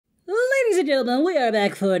and gentlemen, we are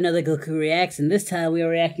back for another Goku Reacts, and this time we are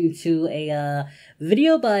reacting to a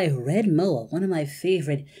video by Redmoa, one of my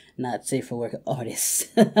favorite not safe for work artists.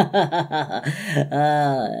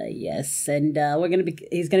 Yes, and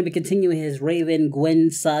he's gonna be continuing his Raven Gwen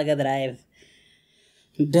saga that I've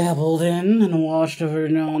dabbled in and watched every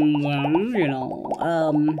now and then, you know.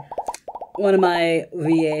 One of my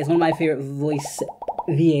VAs, one of my favorite voice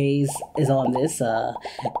VAs is on this,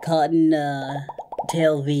 CottontailVA.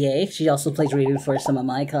 She also plays Raven for some of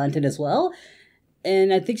my content as well.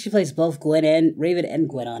 And I think she plays both Raven and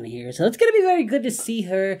Gwen on here. So it's going to be very good to see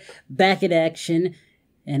her back in action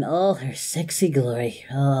in all her sexy glory.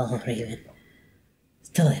 Oh, Raven.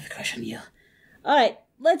 Still have a crush on you. Alright,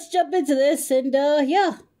 let's jump into this and,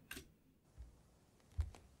 yeah.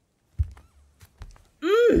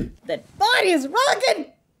 That body is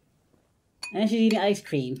rocking! And she's eating ice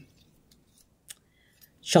cream.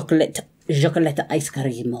 Chocolate ice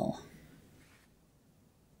cream.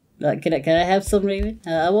 Can I have some, Raven?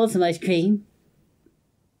 I want some ice cream.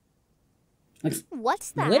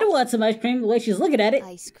 What's that? Wait, I want some ice cream. The way she's looking at it.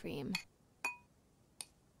 Ice cream.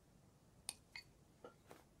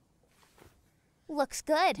 Looks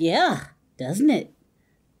good. Yeah, doesn't it?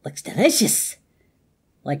 Looks delicious.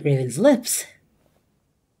 Like Raven's lips.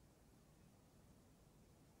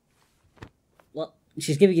 Well,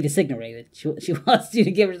 she's giving you the signal, Raven. She wants you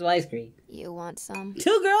to give her some ice cream. You want some?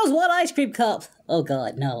 2 girls, 1 ice cream cup. Oh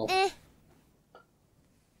God, no.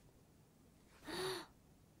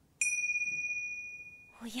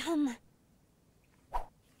 Oh, yum.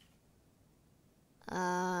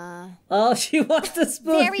 Oh, she wants to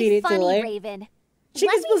spoon feed it to her. Very funny, Raven. She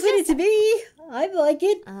can spoon feed it to me. I like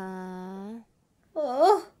it.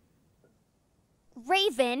 Oh.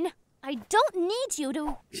 Raven, I don't need you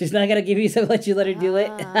to... She's not gonna give you so much you let her do it.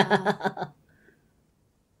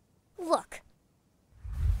 Look.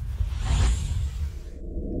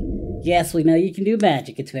 Yes, we know you can do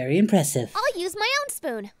magic. It's very impressive. I'll use my own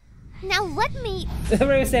spoon. Now let me...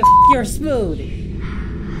 Raven said, your spoon.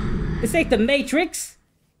 This ain't the Matrix.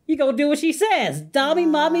 You gonna do what she says. Dommy,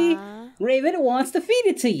 mommy, Raven wants to feed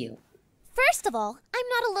it to you. First of all, I'm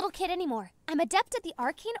not a little kid anymore. I'm adept at the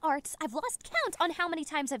arcane arts. I've lost count on how many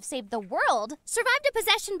times I've saved the world, survived a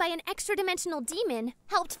possession by an extra-dimensional demon,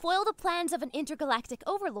 helped foil the plans of an intergalactic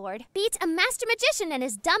overlord, beat a master magician and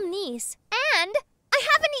his dumb niece, and I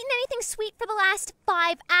haven't eaten anything sweet for the last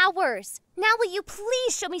 5 hours. Now will you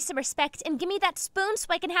please show me some respect and give me that spoon so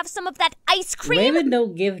I can have some of that ice cream? Raven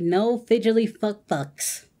don't give no fidgety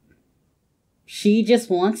fucks. She just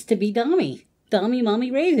wants to be Dommy. Dommy, mommy,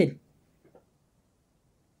 Raven.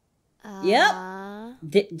 Yep.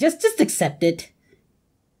 Just accept it.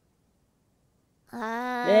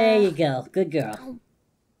 There you go. Good girl.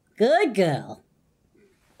 Good girl.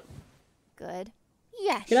 Good.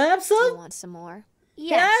 Yes. Can I have some? Do you want some more? Yes.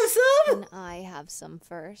 Can I have some? Can I have some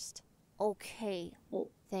first? Okay.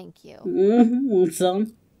 Thank you. Want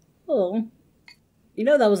some? Oh. You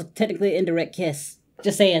know that was technically an indirect kiss.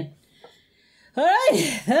 Just saying.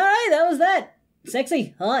 Alright, that was that.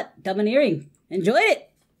 Sexy, hot, domineering. Enjoyed it.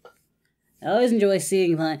 I always enjoy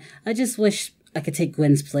seeing mine. I just wish I could take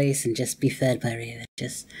Gwen's place and just be fed by Raven.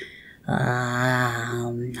 Just,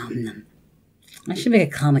 nom nom. I should make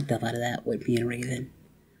a comic out of that with me and Raven.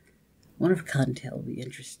 I wonder if Cottontail will be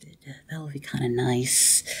interested. That would be kind of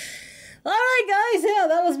nice. Alright guys, yeah,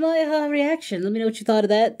 that was my reaction. Let me know what you thought of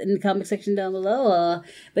that in the comment section down below.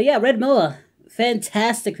 But yeah, Redmoa,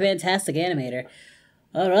 fantastic animator.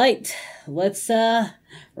 Alright, let's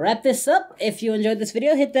wrap this up. If you enjoyed this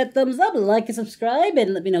video, hit that thumbs up, like and subscribe,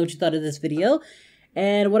 and let me know what you thought of this video.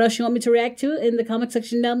 And what else you want me to react to in the comment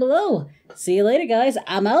section down below. See you later, guys.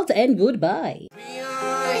 I'm out, and goodbye. We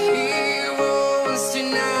are heroes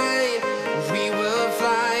tonight.